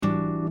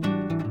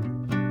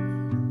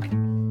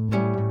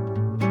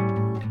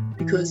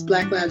because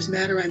Black Lives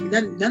Matter. I mean,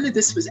 none of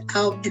this was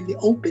out in the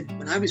open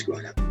when I was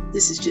growing up.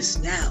 This is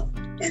just now.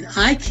 And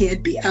I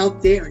can't be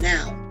out there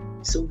now.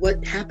 So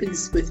what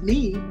happens with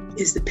me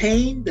is the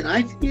pain that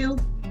I feel,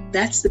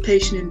 that's the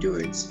patient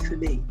endurance for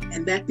me.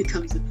 And that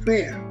becomes a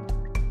prayer.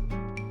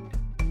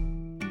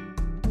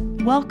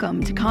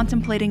 Welcome to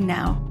Contemplating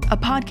Now, a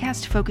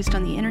podcast focused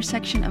on the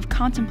intersection of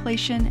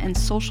contemplation and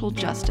social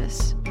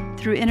justice.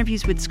 Through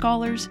interviews with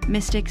scholars,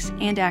 mystics,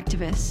 and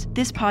activists,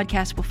 this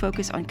podcast will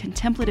focus on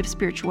contemplative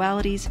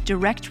spirituality's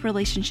direct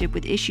relationship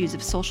with issues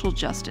of social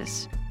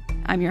justice.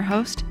 I'm your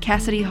host,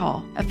 Cassidy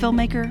Hall, a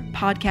filmmaker,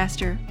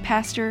 podcaster,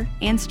 pastor,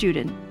 and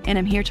student, and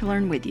I'm here to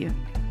learn with you.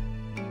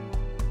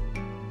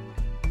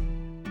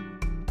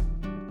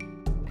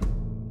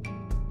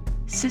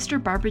 Sister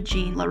Barbara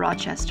Jean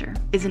LaRochester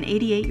is an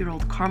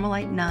 88-year-old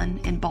Carmelite nun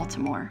in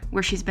Baltimore,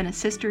 where she's been a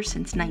sister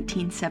since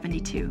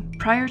 1972.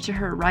 Prior to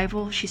her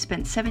arrival, she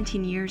spent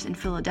 17 years in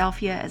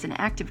Philadelphia as an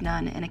active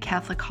nun in a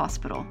Catholic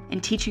hospital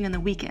and teaching on the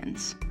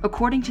weekends.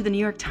 According to the New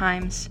York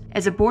Times,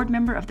 as a board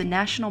member of the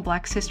National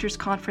Black Sisters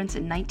Conference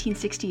in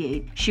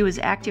 1968, she was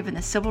active in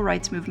the civil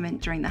rights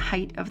movement during the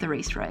height of the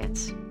race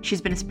riots. She's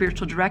been a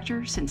spiritual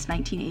director since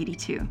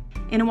 1982.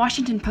 In a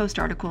Washington Post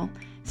article,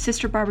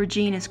 Sister Barbara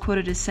Jean is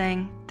quoted as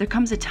saying, "There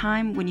comes a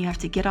time when you have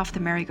to get off the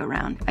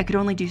merry-go-round. I could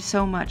only do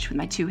so much with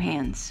my two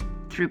hands.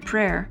 Through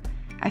prayer,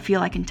 I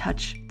feel I can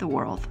touch the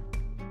world."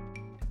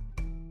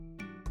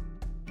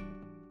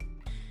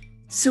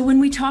 So when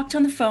we talked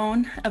on the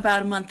phone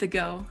about a month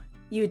ago,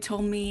 you had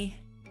told me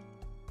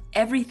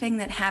everything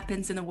that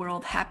happens in the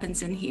world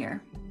happens in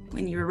here,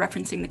 when you were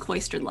referencing the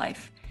cloistered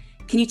life.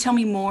 Can you tell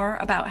me more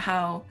about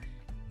how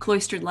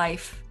cloistered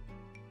life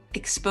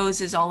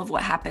exposes all of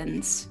what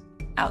happens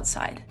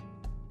outside?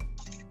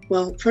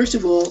 Well, first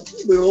of all,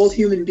 we're all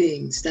human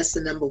beings. That's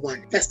the number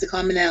one. That's the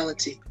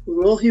commonality.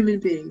 We're all human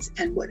beings.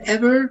 And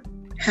whatever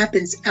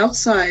happens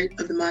outside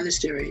of the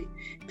monastery,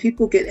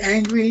 people get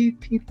angry,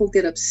 people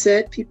get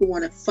upset, people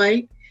want to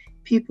fight,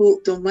 people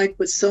don't like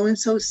what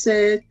so-and-so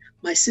said.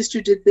 My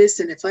sister did this,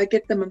 and if I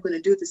get them, I'm going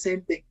to do the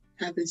same thing.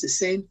 Happens the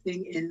same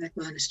thing in the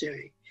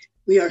monastery.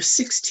 We are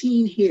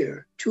 16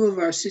 here. Two of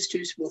our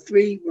sisters, well,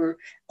 three were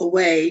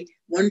away.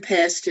 One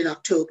passed in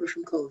October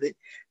from COVID.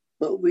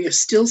 But we are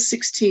still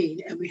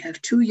 16, and we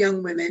have two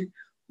young women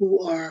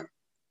who are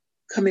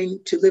coming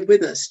to live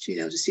with us,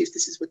 to see if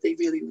this is what they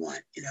really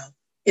want,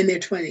 in their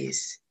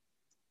 20s.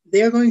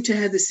 They're going to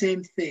have the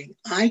same thing.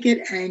 I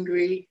get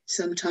angry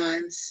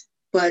sometimes,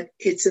 but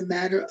it's a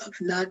matter of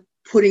not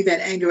putting that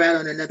anger out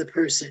on another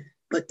person.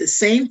 But the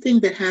same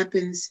thing that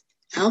happens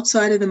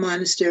outside of the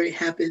monastery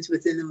happens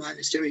within the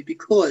monastery,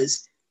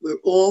 because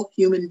we're all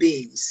human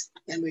beings,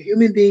 and we're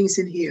human beings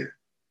in here,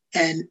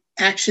 and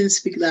actions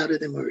speak louder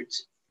than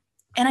words.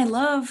 And I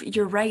love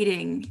your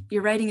writing.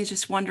 Your writing is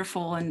just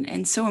wonderful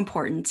and so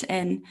important.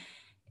 And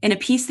in a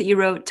piece that you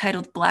wrote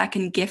titled Black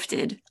and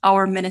Gifted,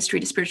 Our Ministry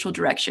to Spiritual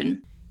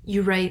Direction,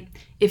 you write,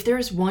 "If there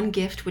is one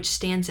gift which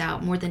stands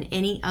out more than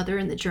any other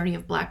in the journey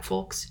of Black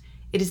folks,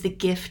 it is the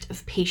gift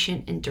of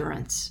patient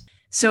endurance."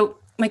 So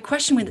my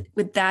question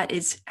with that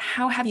is,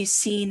 how have you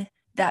seen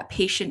that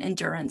patient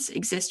endurance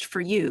exist for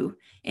you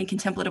in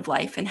contemplative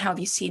life, and how have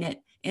you seen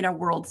it in our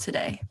world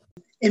today?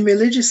 In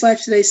religious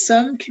life today,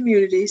 some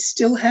communities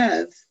still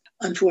have,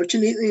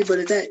 unfortunately,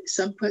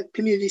 some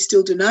communities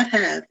still do not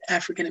have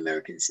African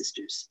American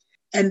sisters.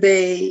 And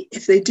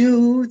if they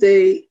do,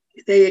 they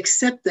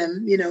accept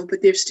them,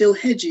 but they're still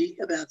hedgy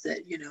about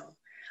that,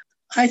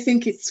 I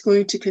think it's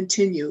going to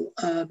continue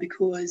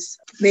because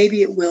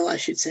maybe it will, I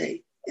should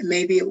say, and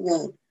maybe it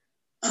won't.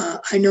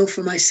 I know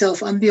for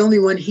myself, I'm the only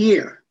one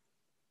here,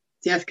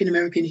 the African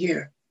American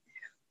here.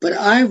 But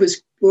I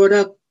was brought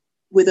up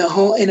in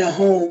a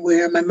home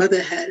where my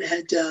mother had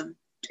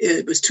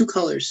it was two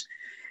colors,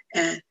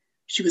 and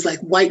she was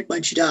like white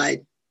when she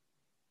died,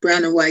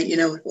 brown and white,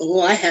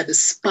 I had the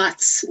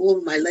spots all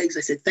over my legs. I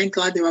said, thank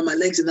God they're on my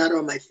legs and not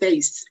on my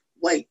face,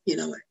 white,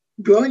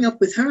 growing up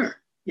with her,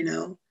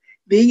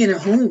 being in a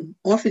home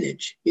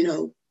orphanage,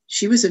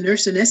 she was a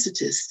nurse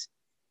anesthetist,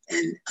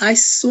 and I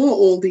saw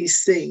all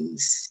these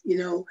things,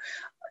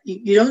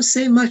 You don't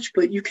say much,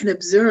 but you can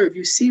observe.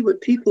 You see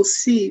what people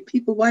see.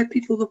 Why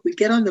people look. We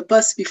get on the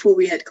bus before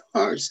we had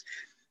cars,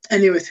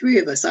 and there were three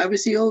of us. I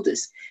was the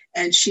oldest,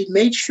 and she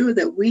made sure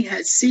that we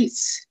had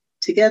seats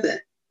together.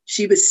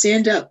 She would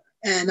stand up,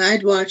 and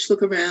I'd watch,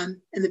 look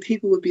around, and the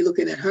people would be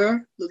looking at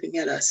her, looking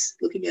at us,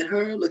 looking at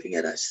her, looking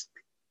at us.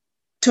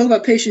 Talk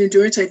about patient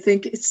endurance. I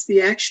think it's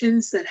the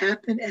actions that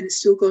happen, and it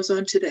still goes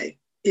on today.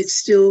 It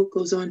still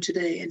goes on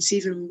today, and it's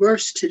even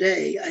worse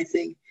today, I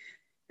think,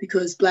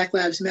 because Black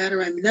Lives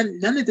Matter. I mean,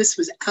 none of this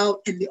was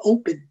out in the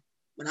open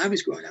when I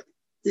was growing up.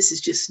 This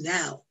is just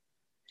now.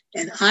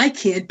 And I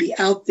can't be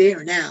out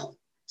there now.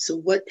 So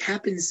what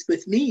happens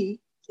with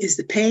me is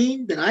the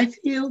pain that I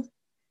feel,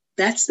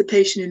 that's the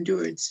patient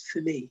endurance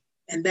for me.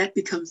 And that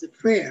becomes a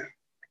prayer.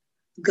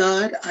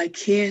 God, I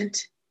can't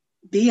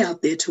be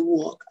out there to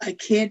walk. I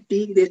can't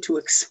be there to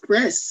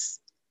express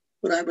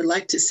what I would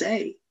like to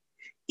say,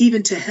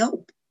 even to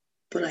help.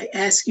 But I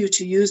ask you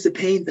to use the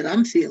pain that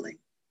I'm feeling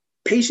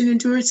patient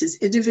endurance is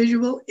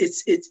individual,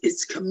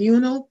 it's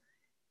communal,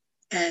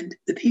 and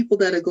the people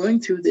that are going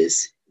through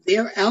this,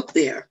 they're out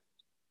there,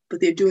 but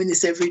they're doing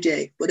this every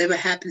day, whatever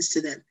happens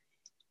to them.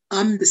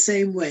 I'm the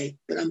same way,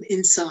 but I'm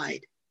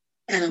inside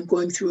and I'm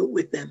going through it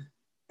with them.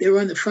 They're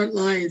on the front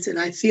lines and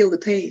I feel the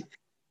pain.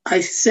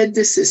 I said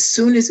this as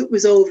soon as it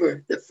was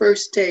over, the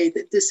first day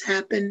that this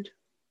happened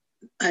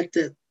at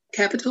the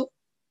Capitol.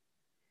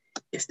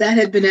 If that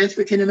had been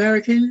African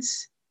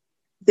Americans,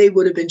 they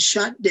would have been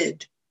shot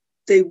dead.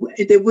 They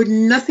would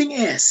nothing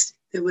asked.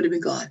 They would have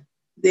been gone.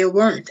 There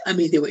weren't. I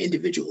mean, there were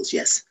individuals,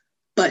 yes,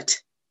 but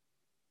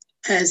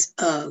as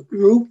a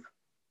group,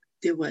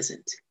 there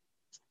wasn't.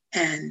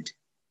 And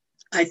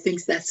I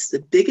think that's the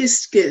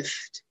biggest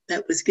gift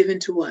that was given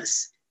to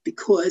us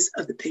because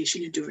of the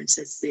patient endurance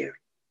that's there.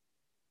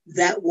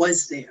 That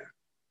was there,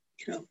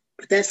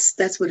 but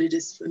that's what it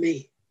is for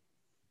me.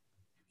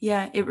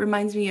 Yeah, it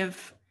reminds me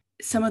of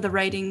some of the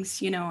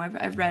writings,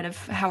 I've read of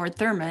Howard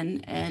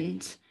Thurman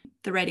and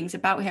the writings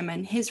about him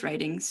and his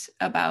writings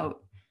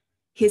about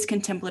his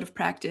contemplative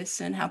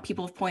practice and how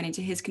people have pointed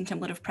to his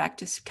contemplative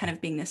practice kind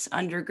of being this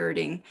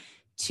undergirding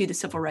to the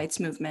civil rights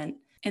movement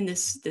and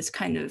this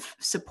kind of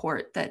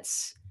support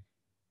that's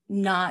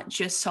not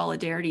just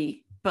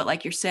solidarity, but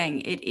like you're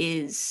saying, it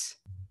is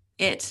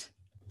it.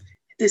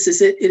 This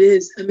is it. It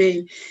is. I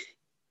mean,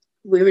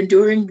 we're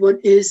enduring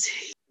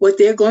what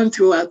they're going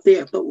through out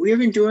there, but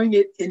we're enduring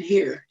it in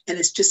here. And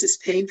it's just as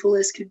painful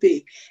as could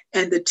be.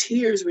 And the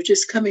tears were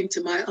just coming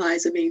to my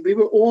eyes. I mean, we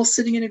were all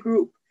sitting in a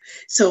group.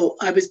 So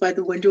I was by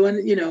the window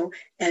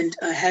and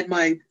I had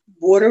my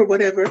water or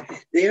whatever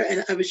there.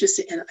 And I was just,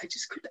 and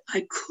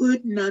I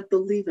could not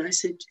believe it.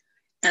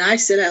 I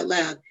said out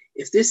loud,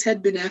 if this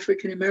had been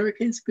African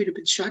Americans, we'd have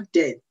been shot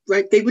dead,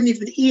 right? They wouldn't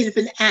even have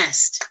been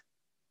asked.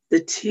 The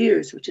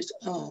tears were just,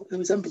 it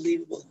was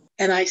unbelievable.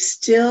 And I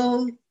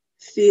still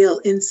feel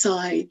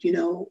inside,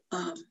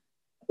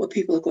 what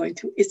people are going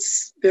through.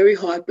 It's very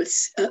hard, but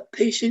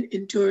patient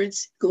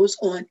endurance goes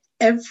on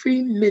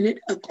every minute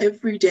of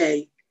every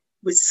day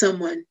with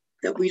someone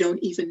that we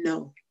don't even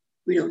know.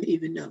 We don't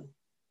even know.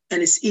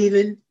 And it's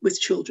even with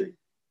children.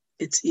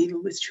 It's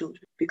even with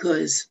children.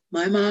 Because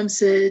my mom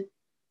said,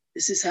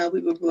 this is how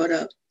we were brought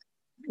up.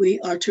 We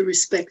are to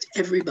respect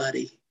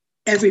everybody,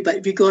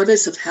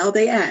 regardless of how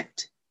they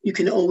act. You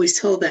can always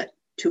tell that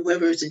to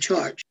whoever is in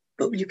charge.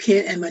 But you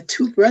can't, and my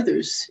two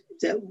brothers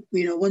that,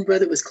 one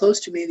brother was close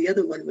to me, the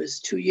other one was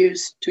 3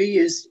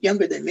 years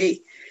younger than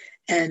me.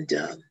 And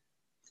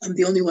I'm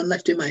the only one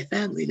left in my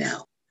family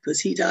now because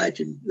he died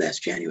in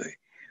last January.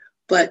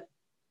 But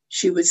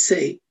she would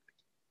say,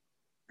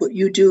 what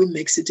you do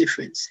makes a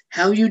difference.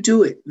 How you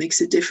do it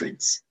makes a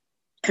difference.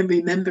 And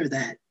remember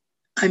that.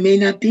 I may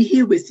not be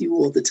here with you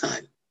all the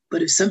time,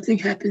 but if something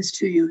happens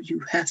to you,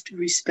 you have to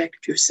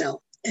respect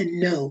yourself.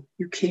 And no,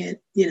 you can't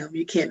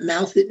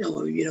mouth it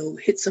or,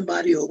 hit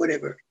somebody or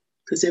whatever,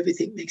 because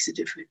everything makes a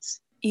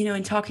difference.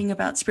 In talking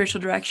about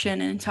spiritual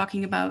direction and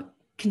talking about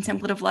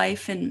contemplative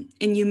life and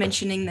you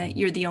mentioning that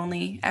you're the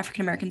only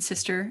African-American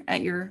sister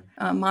at your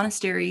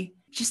monastery,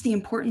 just the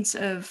importance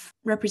of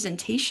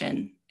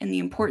representation and the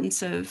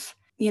importance of,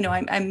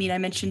 I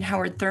mentioned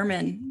Howard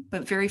Thurman,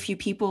 but very few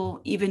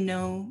people even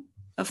know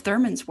of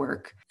Thurman's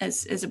work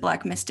as a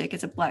Black mystic,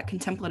 as a Black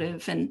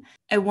contemplative. And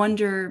I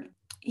wonder,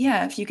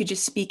 if you could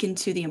just speak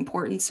into the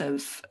importance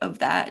of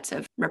that,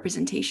 of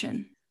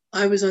representation.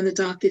 I was on the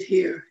docket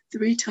here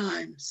 3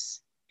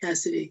 times,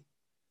 Cassidy,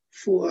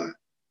 for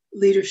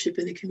leadership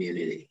in the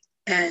community,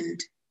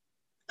 and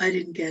I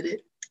didn't get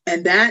it.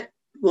 And that,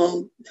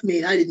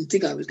 I didn't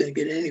think I was going to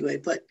get it anyway,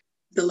 but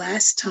the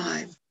last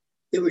time,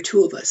 there were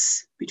 2 of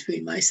us,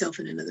 between myself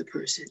and another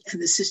person,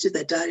 and the sister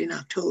that died in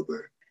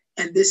October.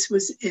 And this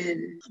was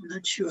I'm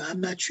not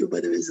sure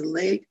whether it was the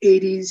late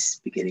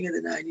 80s, beginning of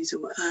the 90s,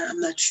 or I'm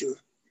not sure.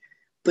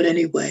 But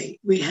anyway,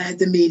 we had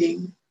the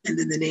meeting and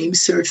then the name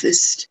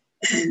surfaced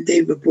and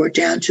they were brought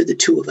down to the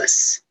 2 of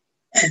us.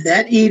 And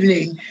that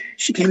evening,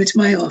 she came into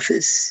my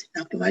office,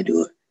 knocked on my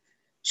door.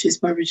 She says,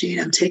 Barbara Jean,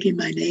 I'm taking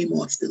my name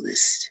off the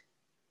list.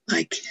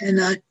 I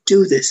cannot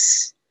do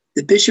this.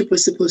 The bishop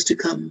was supposed to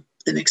come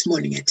the next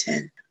morning at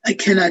 10. I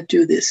cannot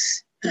do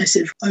this. And I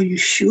said, are you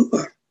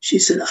sure? She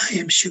said, I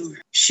am sure.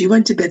 She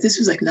went to bed. This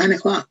was like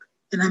 9:00.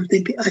 And I'm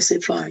thinking, I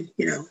said, fine,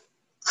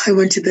 I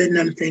went to bed and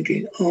I'm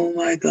thinking, oh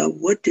my God,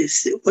 what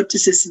does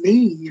this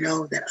mean,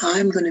 that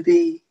I'm going to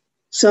be?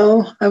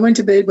 So I went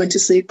to bed, went to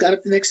sleep, got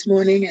up the next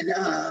morning, and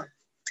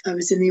I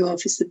was in the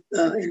office,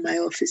 in my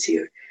office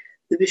here.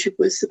 The bishop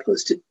was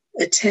supposed to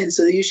at 10,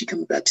 so they usually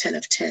come about 10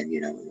 of 10,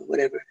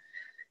 whatever.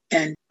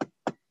 And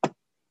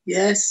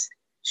yes,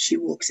 she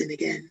walks in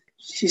again.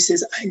 She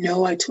says, I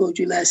know I told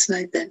you last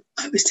night that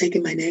I was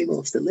taking my name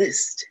off the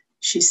list.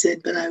 She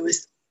said, but I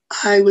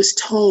was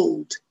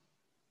told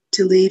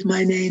to leave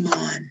my name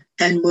on,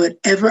 and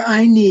whatever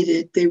I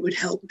needed, they would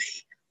help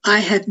me. I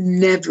have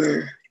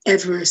never,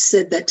 ever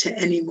said that to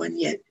anyone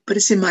yet, but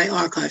it's in my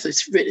archives.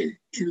 It's written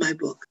in my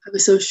book. I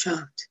was so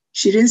shocked.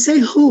 She didn't say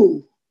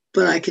who,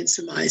 but I can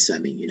surmise.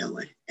 So,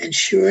 and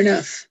sure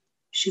enough,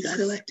 she got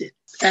elected.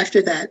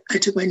 After that, I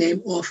took my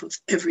name off of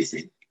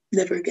everything.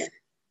 Never again.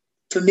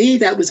 For me,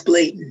 that was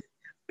blatant,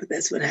 but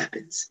that's what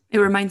happens. It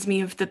reminds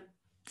me of the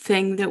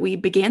thing that we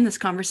began this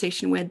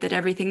conversation with, that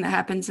everything that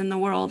happens in the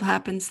world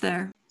happens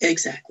there.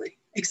 Exactly.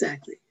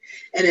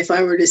 And if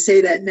I were to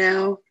say that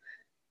now,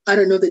 I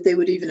don't know that they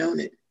would even own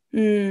it.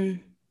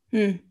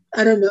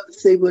 I don't know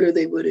if they would or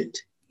they wouldn't.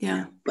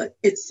 Yeah. But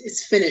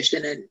it's finished.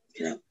 And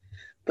then,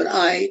 but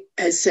I,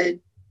 as said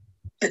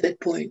at that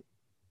point,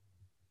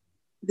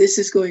 this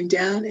is going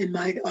down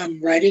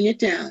I'm writing it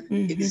down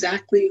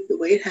exactly the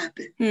way it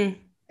happened.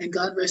 And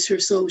God rest her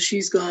soul,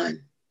 she's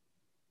gone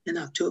in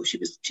October.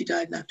 She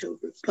died in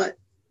October, but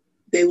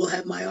they will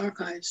have my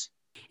archives.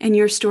 And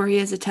your story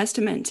is a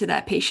testament to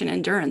that patient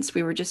endurance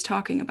we were just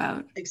talking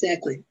about.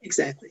 Exactly.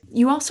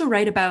 You also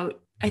write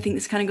about, I think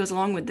this kind of goes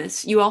along with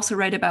this, you also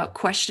write about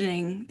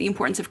the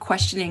importance of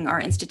questioning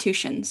our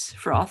institutions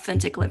for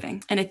authentic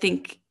living. And I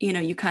think,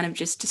 you kind of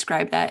just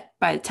described that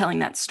by telling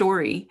that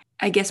story.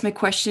 I guess my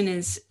question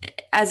is,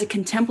 as a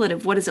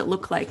contemplative, what does it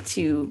look like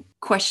to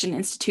question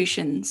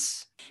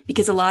institutions?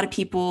 Because a lot of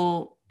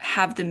people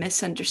have the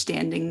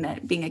misunderstanding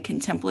that being a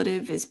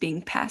contemplative is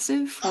being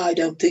passive. I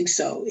don't think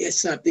so.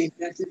 It's not being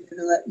passive.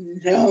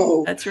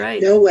 No. That's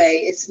right. No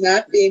way. It's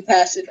not being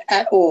passive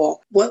at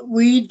all. What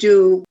we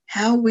do,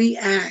 how we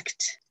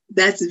act,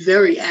 that's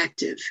very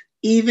active.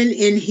 Even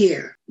in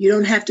here, you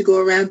don't have to go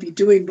around be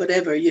doing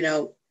whatever,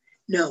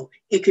 No,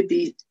 it could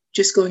be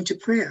just going to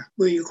prayer,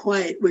 where you're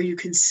quiet, where you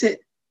can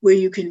sit, where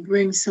you can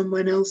bring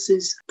someone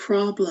else's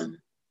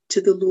problem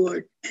to the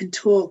Lord and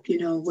talk,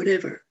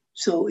 whatever.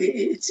 So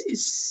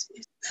it's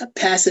not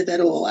passive at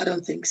all. I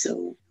don't think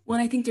so. Well,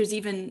 I think there's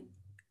even,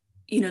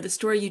 the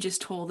story you just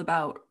told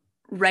about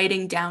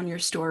writing down your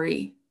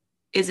story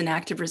is an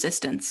act of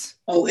resistance.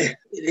 Oh, it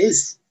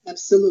is.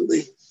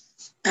 Absolutely.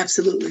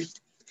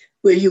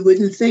 Where you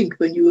wouldn't think,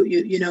 when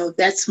you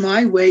that's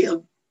my way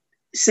of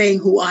saying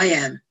who I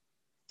am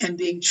and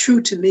being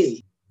true to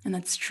me. And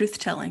that's truth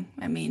telling.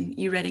 I mean,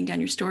 you writing down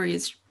your story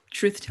is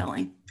truth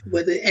telling.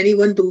 Whether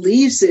anyone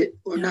believes it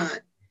or not.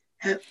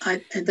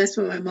 And that's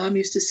what my mom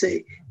used to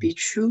say, be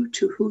true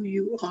to who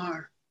you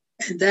are.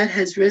 And that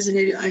has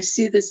resonated. I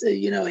see this,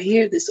 I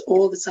hear this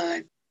all the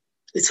time.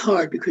 It's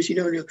hard because,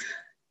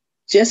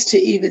 just to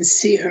even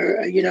see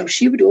her,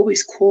 she would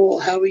always call,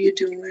 how are you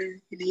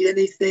doing? You need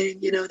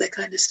anything? That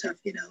kind of stuff,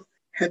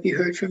 Have you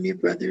heard from your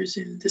brothers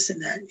and this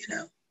and that,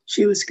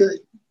 She was good.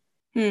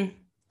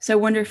 So I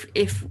wonder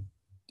if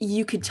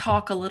you could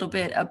talk a little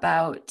bit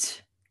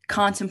about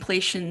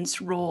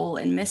contemplation's role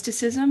in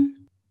mysticism,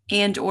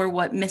 and or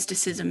what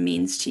mysticism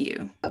means to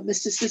you.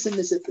 Mysticism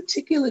is a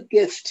particular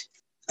gift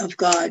of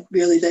God,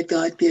 really, that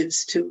God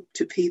gives to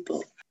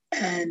people.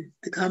 And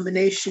the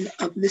combination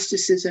of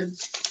mysticism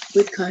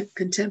with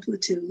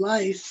contemplative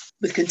life,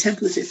 with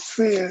contemplative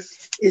prayer,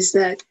 is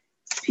that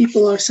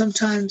people are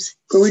sometimes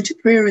go into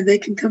prayer and they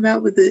can come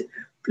out with a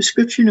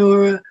prescription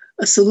or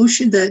a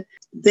solution that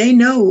they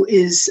know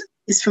is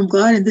from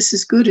God, and this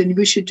is good, and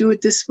we should do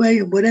it this way,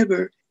 and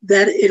whatever,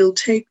 that it'll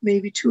take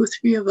maybe 2 or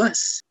 3 of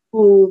us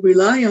who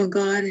rely on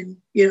God, and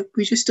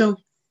we just don't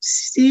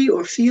see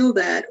or feel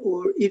that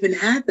or even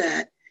have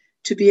that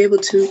to be able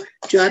to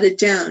jot it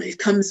down. It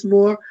comes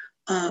more,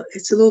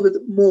 it's a little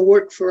bit more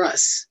work for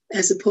us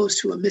as opposed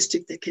to a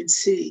mystic that can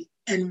see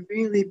and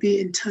really be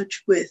in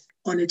touch with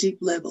on a deep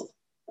level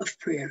of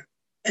prayer.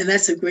 And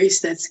that's a grace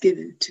that's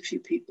given to few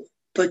people.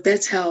 But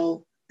that's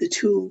how the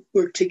two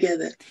work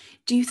together.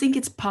 Do you think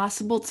it's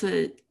possible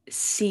to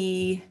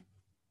see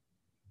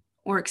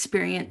or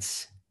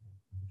experience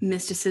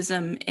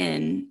mysticism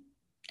in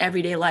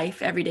everyday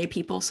life, everyday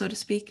people, so to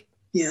speak?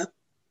 Yeah.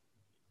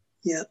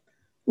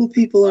 Who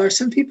people are.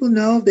 Some people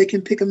know, they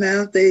can pick them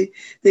out. They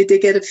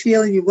get a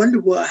feeling. You wonder,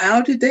 well,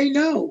 how did they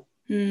know?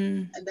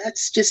 And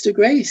that's just a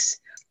grace.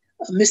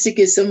 A mystic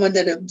is someone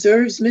that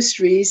observes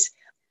mysteries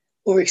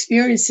or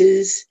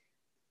experiences,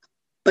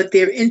 but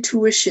their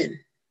intuition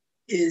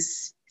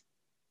is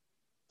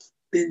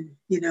been,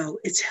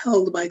 it's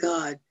held by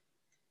God.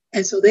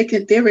 And so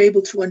they're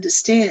able to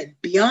understand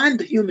beyond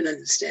the human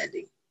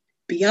understanding,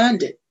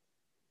 beyond it.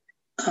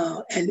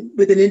 And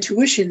with an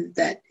intuition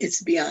that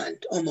it's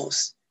beyond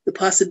almost the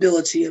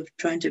possibility of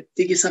trying to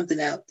figure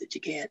something out that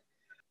you can't.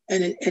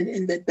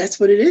 And that's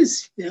what it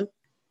is,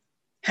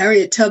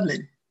 Harriet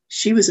Tubman,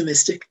 she was a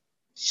mystic.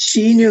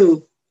 She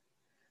knew.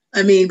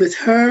 I mean, with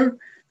her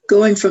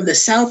going from the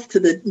south to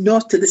the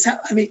north to the south,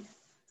 I mean,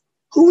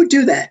 who would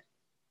do that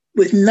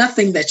with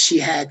nothing that she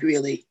had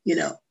really,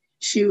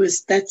 She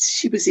was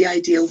the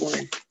ideal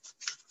woman.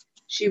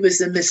 She was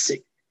the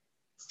mystic.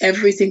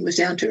 Everything was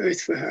down to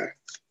earth for her.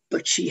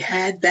 But she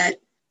had that,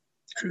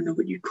 I don't know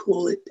what you'd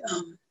call it,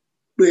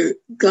 where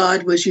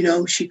God was, she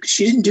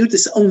didn't do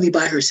this only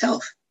by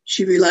herself.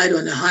 She relied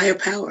on a higher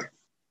power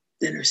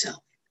than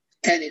herself.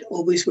 And it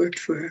always worked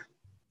for her.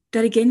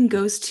 That again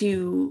goes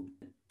to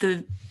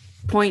the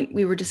point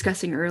we were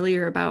discussing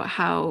earlier about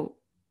how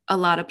a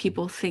lot of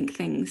people think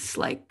things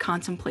like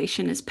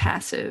contemplation is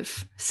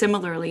passive.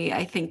 Similarly,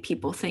 I think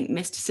people think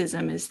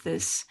mysticism is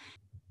this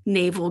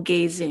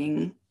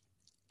navel-gazing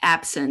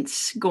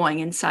absence going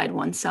inside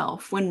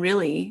oneself, when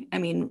really, I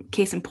mean,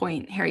 case in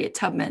point, Harriet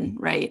Tubman,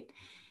 right?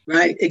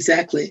 Right,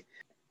 exactly.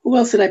 Who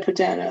else did I put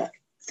down?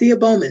 Thea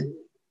Bowman.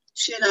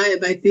 She and I,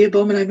 by Thea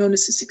Bowman, I've known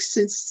this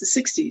since the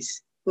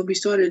 60s when we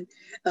started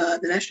the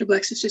National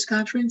Black Sisters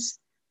Conference.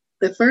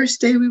 The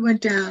first day we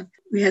went down,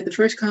 we had the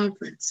first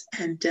conference,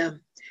 and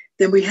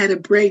then we had a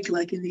break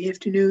like in the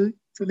afternoon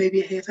for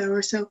maybe a half hour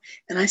or so.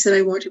 And I said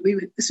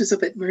this was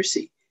up at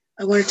Mercy.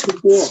 I wanted to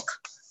walk,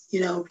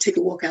 take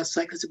a walk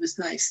outside because it was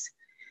nice.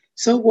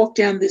 So walk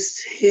down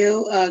this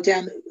hill,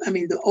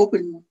 the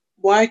open,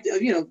 wide,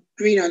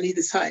 green on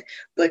either side,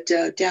 but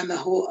down the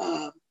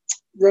whole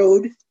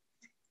road.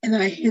 And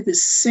then I hear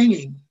this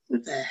singing.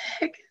 What the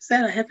heck is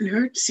that? I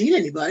haven't seen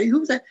anybody.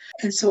 Who's that?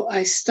 And so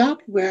I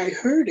stopped where I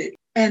heard it,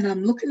 and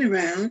I'm looking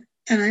around,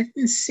 and I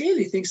didn't see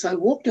anything. So I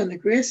walked on the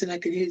grass, and I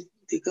could hear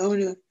it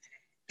going.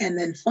 And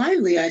then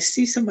finally, I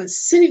see someone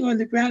sitting on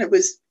the ground. It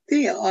was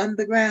Thea on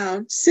the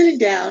ground, sitting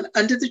down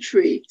under the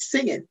tree,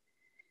 singing.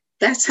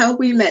 That's how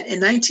we met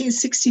in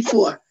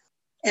 1964.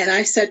 And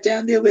I sat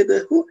down there with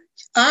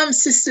I'm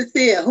Sister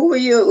Thea. Who are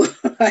you?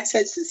 I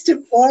said, Sister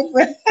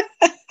Barbara.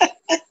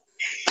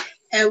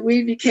 And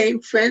we became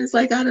friends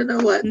like I don't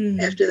know what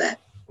after that.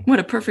 What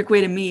a perfect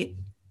way to meet.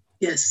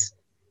 Yes.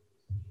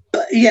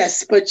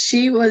 Yes, but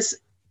she was,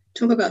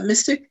 talk about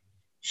mystic,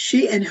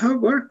 she and her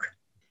work,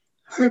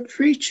 her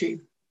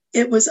preaching,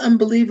 it was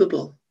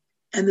unbelievable.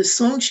 And the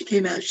song she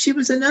came out, she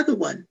was another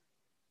one,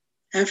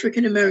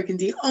 African American,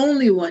 the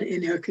only one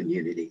in her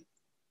community.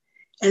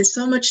 And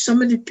so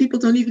many people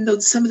don't even know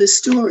some of the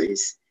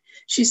stories.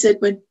 She said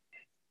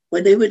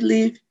when they would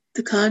leave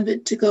the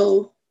convent to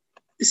go,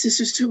 the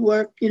sisters to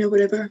work,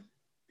 whatever,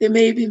 there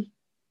may be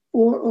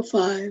 4 or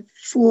 5,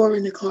 4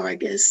 in the car, I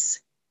guess.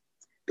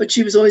 But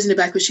she was always in the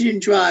back because she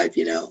didn't drive,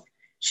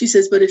 She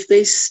says, but if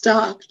they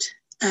stopped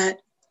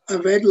at a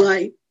red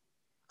light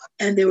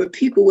and there were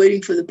people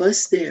waiting for the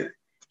bus there,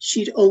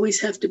 she'd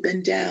always have to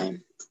bend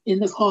down in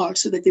the car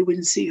so that they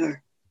wouldn't see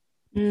her.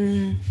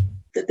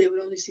 That they would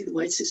only see the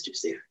white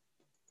sisters there.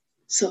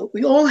 So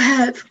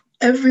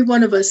every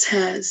one of us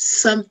has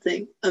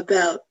something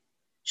about,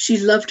 she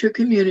loved her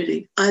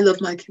community. I love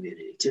my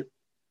community too.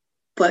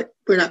 But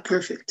we're not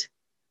perfect.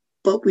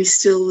 But we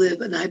still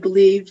live. And I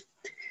believe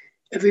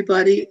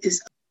everybody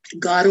is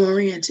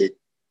God-oriented.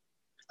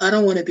 I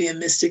don't want to be a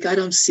mystic. I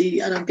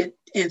don't get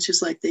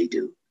answers like they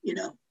do.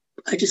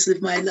 I just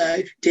live my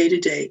life day to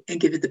day and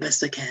give it the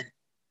best I can.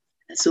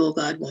 That's all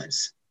God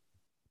wants.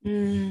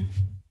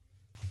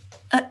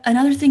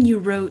 Another thing you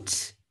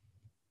wrote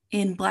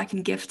in Black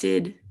and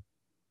Gifted,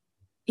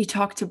 you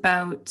talked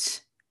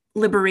about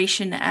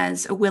liberation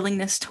as a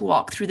willingness to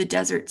walk through the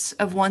deserts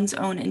of one's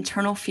own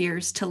internal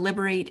fears to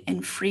liberate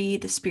and free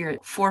the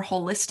spirit for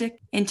holistic,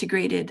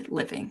 integrated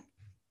living.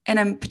 And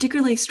I'm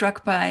particularly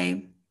struck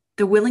by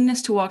the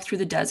willingness to walk through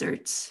the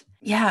deserts,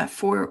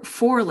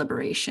 for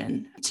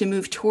liberation, to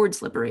move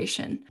towards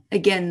liberation.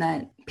 Again,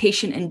 that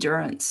patient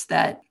endurance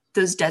that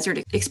those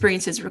desert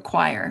experiences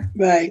require.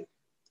 Right.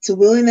 It's a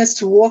willingness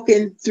to walk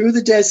through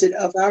the desert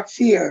of our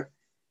fear,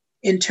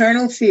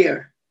 internal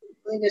fear,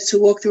 willingness to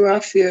walk through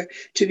our fear,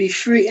 to be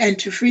free and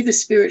to free the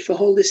spirit for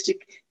holistic,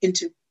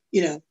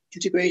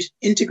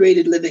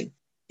 integrated living.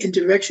 In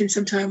direction,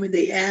 sometime when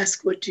they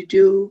ask what to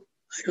do,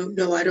 I don't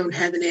know. I don't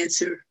have an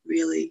answer,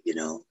 really,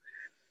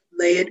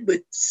 Lay it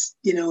with,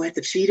 at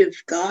the feet of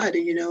God.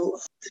 And,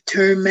 the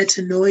term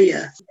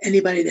metanoia,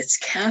 anybody that's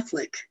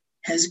Catholic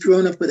has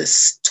grown up with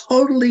a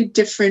totally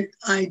different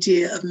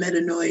idea of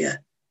metanoia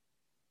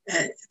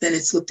than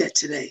it's looked at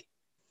today.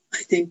 I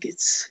think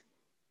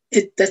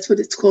that's what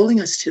it's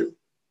calling us to.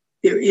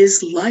 There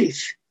is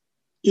life,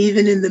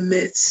 even in the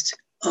midst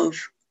of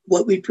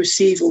what we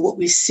perceive or what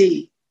we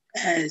see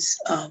as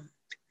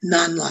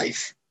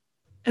non-life.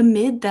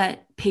 Amid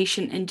that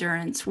patient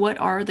endurance, what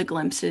are the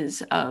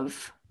glimpses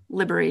of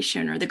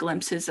liberation or the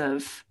glimpses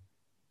of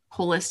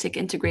holistic,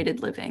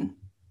 integrated living?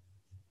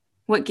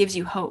 What gives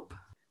you hope?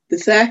 The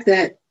fact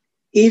that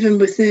even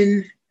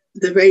within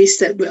the race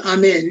that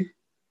I'm in,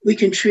 we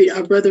can treat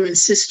our brother and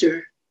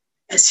sister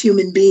as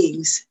human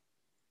beings.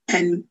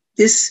 And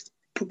this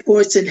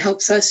purports and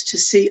helps us to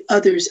see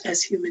others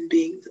as human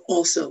beings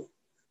also.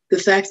 The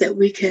fact that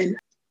we can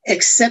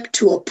accept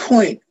to a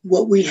point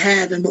what we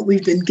have and what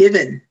we've been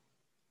given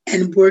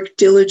and work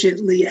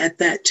diligently at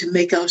that to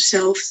make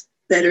ourselves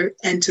better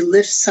and to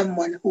lift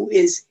someone who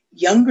is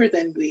younger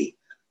than we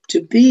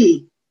to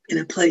be in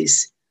a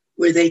place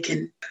where they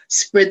can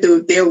spread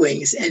their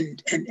wings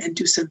and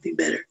do something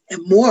better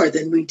and more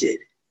than we did.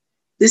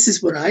 This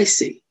is what I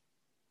see.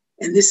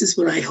 And this is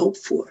what I hope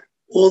for.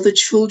 All the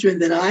children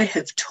that I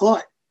have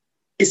taught,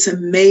 it's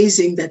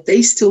amazing that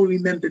they still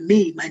remember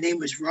me. My name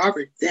was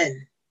Robert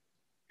then.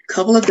 A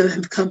couple of them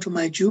have come for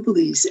my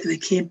jubilees and they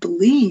can't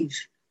believe.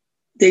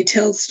 They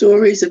tell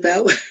stories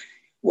about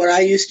what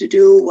I used to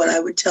do, what I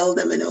would tell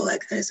them and all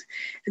that kind of stuff.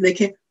 And they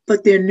can't,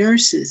 but they're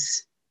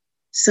nurses.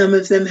 Some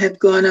of them have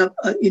gone up,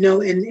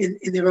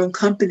 in their own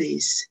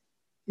companies.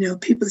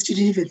 People that you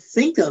didn't even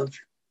think of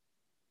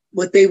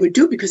what they would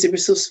do because they were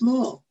so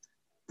small.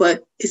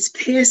 but it's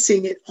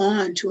passing it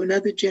on to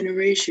another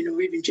generation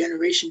or even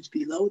generations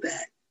below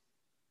that.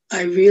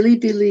 I really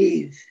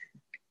believe,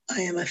 I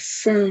am a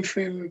firm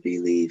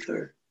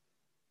believer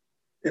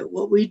that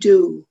what we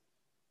do,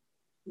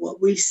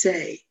 what we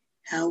say,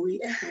 how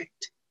we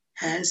act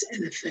has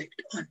an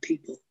effect on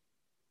people,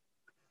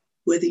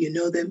 whether you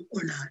know them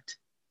or not.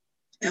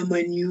 And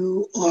when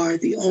you are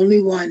the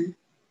only one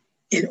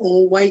in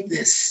all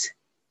whiteness,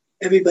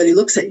 everybody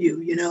looks at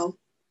you, you know.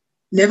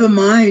 Never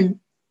mind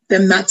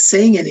them not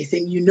saying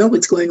anything. You know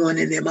what's going on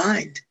in their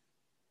mind,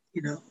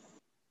 you know.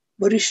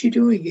 What is she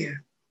doing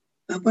here?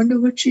 I wonder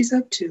what she's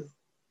up to.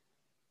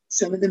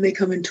 Some of them may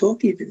come and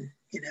talk even,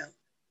 you know.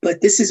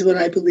 But this is what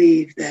I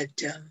believe, that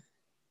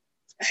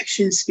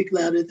actions speak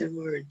louder than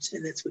words,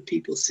 and that's what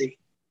people see.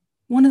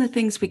 One of the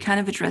things we kind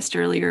of addressed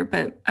earlier,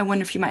 but I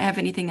wonder if you might have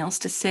anything else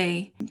to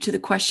say to the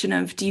question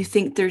of, do you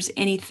think there's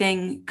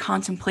anything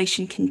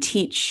contemplation can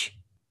teach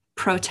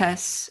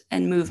protests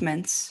and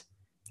movements?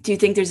 Do you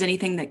think there's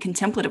anything that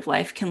contemplative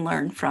life can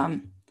learn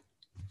from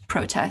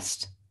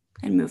protest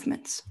and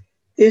movements?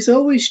 There's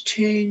always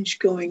change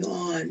going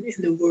on in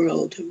the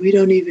world, and we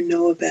don't even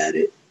know about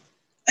it.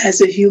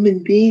 As a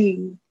human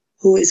being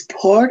who is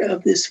part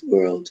of this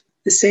world,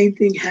 the same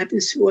thing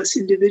happens to us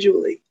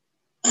individually.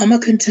 I'm a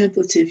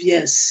contemplative,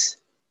 yes,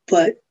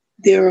 but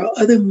there are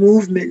other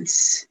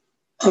movements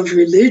of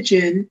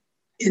religion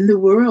in the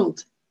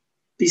world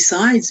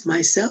besides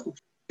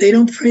myself. They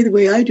don't pray the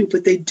way I do,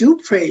 but they do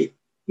pray,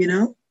 you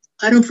know.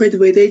 I don't pray the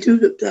way they do,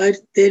 but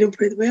they don't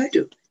pray the way I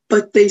do.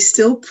 But they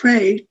still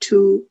pray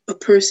to a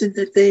person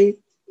that they,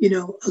 you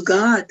know, a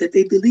God that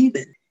they believe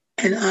in.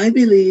 And I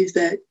believe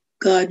that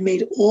God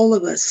made all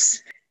of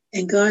us,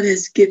 and God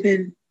has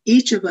given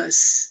each of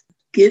us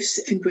gifts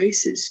and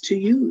graces to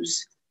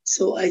use.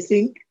 So I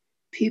think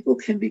people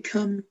can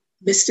become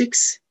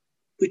mystics,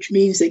 which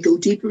means they go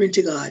deeper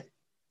into God,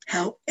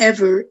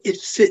 however it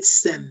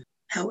fits them,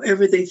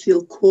 however they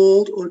feel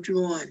called or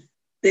drawn.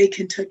 They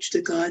can touch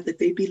the God that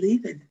they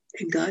believe in,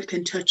 and God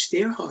can touch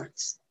their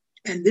hearts.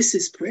 And this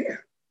is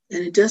prayer.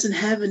 And it doesn't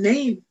have a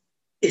name.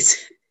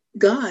 It's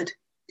God.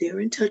 They're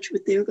in touch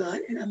with their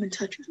God, and I'm in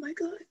touch with my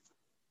God.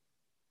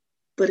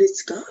 But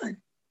it's God.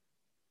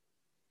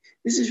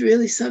 This is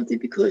really something,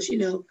 because, you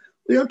know,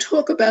 we don't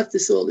talk about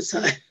this all the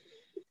time.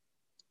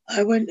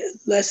 I went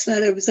last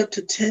night, I was up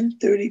to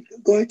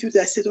 10:30 going through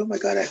that. I said, oh my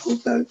God, I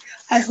hope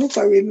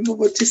I remember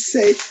what to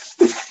say.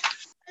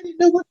 I didn't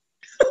know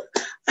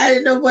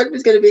what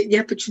was going to be.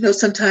 Yeah, but you know,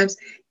 sometimes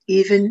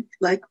even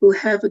like we'll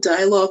have a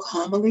dialogue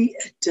homily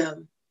at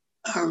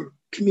our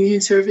communion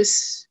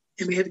service,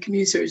 and we have a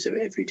communion service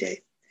every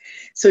day.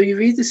 So you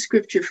read the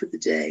scripture for the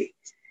day,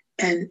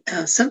 and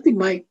something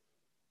might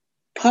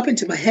pop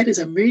into my head as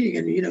I'm reading,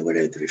 and you know,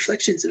 whatever the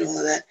reflections and all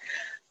of that.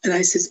 And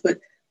I says, but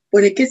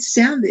when it gets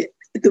down there,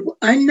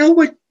 I know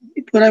what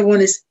I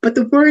want is, but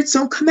the words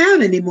don't come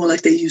out anymore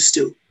like they used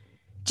to.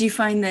 Do you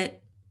find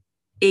that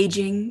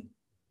aging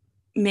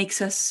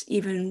makes us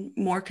even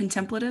more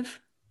contemplative?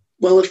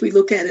 Well, if we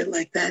look at it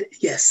like that,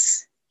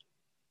 yes.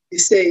 You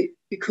say,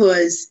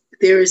 because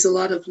there is a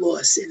lot of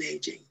loss in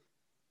aging.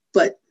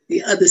 But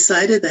the other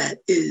side of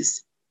that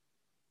is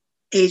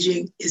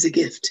aging is a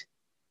gift.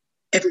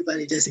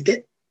 Everybody doesn't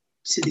get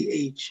to the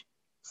age,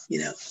 you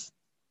know.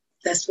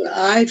 That's what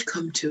I've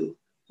come to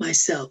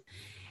myself.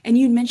 And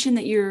you mentioned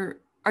that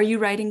are you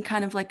writing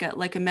kind of like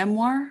a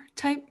memoir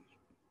type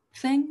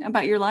thing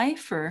about your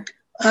life, or?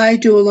 I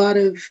do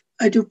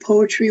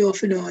poetry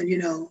off and on, you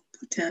know,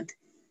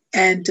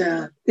 and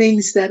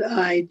things that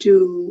I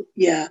do.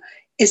 Yeah,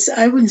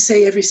 I wouldn't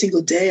say every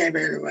single day I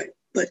write,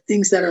 but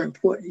things that are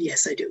important,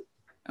 yes, I do.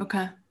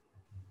 Okay.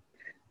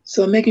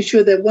 So I'm making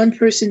sure that one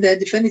person,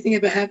 that if anything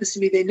ever happens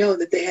to me, they know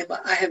that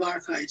I have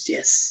archives.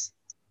 Yes,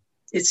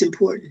 it's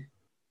important.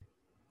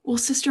 Well,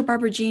 Sister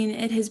Barbara Jean,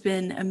 it has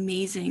been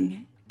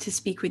amazing to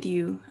speak with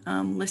you,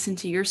 listen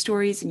to your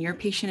stories and your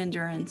patient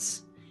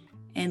endurance,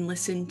 and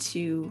listen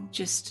to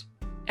just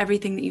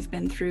everything that you've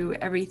been through,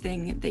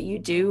 everything that you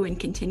do and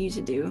continue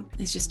to do.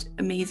 It's just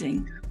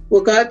amazing.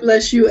 Well, God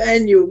bless you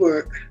and your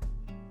work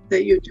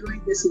that you're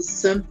doing. This is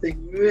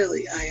something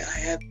really, I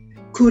have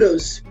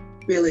kudos,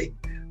 really.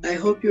 I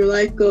hope your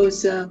life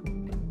goes the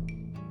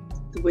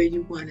way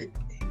you want it.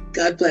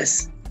 God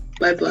bless.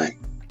 Bye-bye.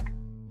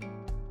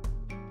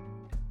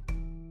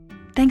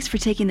 Thanks for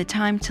taking the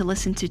time to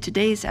listen to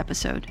today's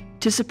episode.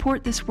 To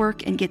support this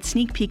work and get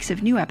sneak peeks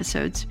of new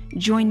episodes,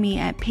 join me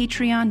at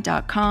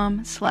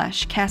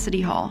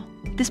patreon.com/Cassidy Hall.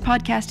 This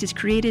podcast is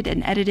created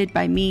and edited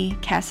by me,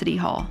 Cassidy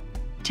Hall.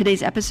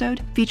 Today's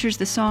episode features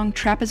the song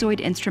Trapezoid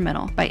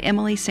Instrumental by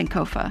Emily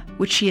Sankofa,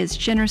 which she has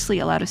generously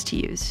allowed us to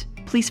use.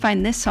 Please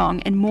find this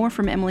song and more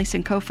from Emily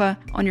Sankofa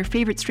on your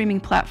favorite streaming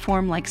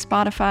platform like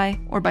Spotify,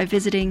 or by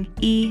visiting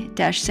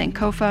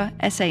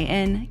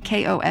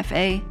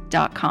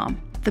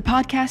e-sankofa.com. The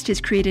podcast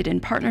is created in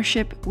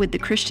partnership with The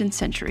Christian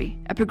Century,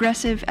 a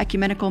progressive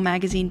ecumenical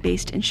magazine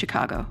based in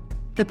Chicago.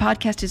 The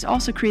podcast is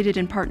also created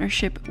in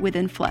partnership with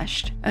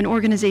Infleshed, an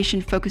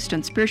organization focused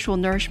on spiritual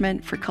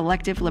nourishment for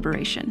collective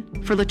liberation.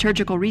 For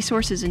liturgical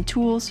resources and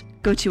tools,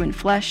 go to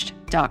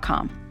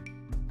infleshed.com.